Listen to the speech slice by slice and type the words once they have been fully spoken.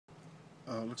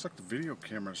Looks like the video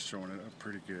camera's showing it up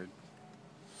pretty good.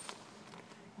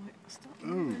 Wait, stop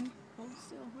moving. Hold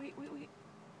still. Wait.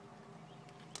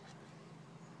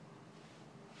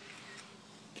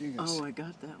 Gingus. Oh, I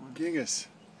got that one. Gingus,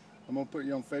 I'm gonna put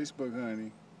you on Facebook,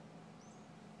 honey.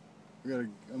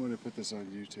 I'm gonna put this on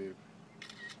YouTube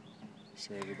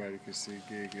so everybody can see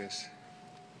Gingus.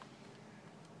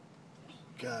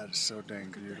 God, it's so dang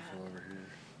beautiful over here.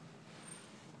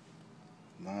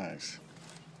 Nice.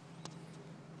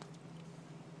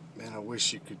 Man, I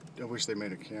wish they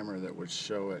made a camera that would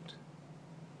show it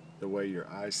the way your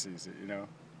eye sees it, you know?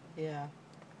 Yeah.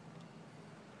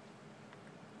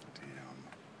 Damn.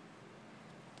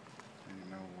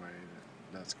 Ain't no way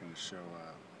that's gonna show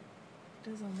up. It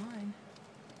does on mine.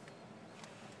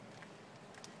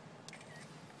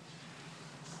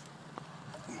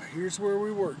 Here's where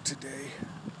we work today.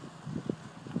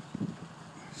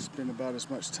 Spend about as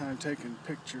much time taking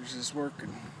pictures as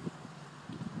working.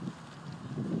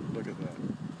 Look at that.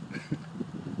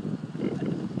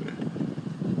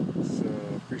 So,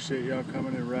 appreciate y'all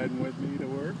coming and riding with me to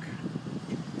work.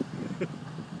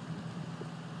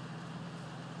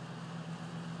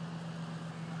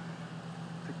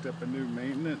 Picked up a new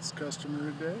maintenance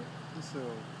customer today, so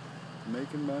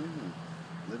making money and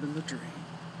living the dream.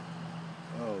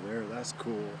 Oh, that's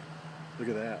cool. Look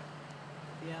at that.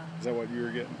 Yeah. Is that what you were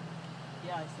getting?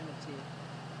 Yeah, I sent it to you.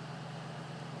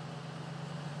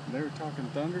 They were talking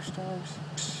thunderstorms?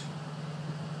 Psh.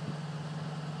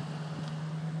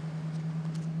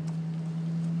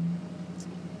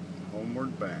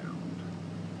 Homeward bound.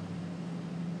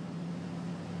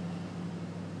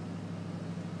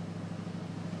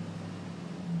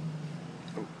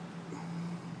 Oh.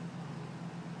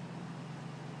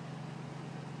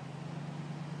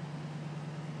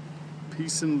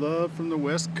 Peace and love from the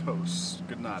West Coast.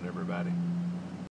 Good night, everybody.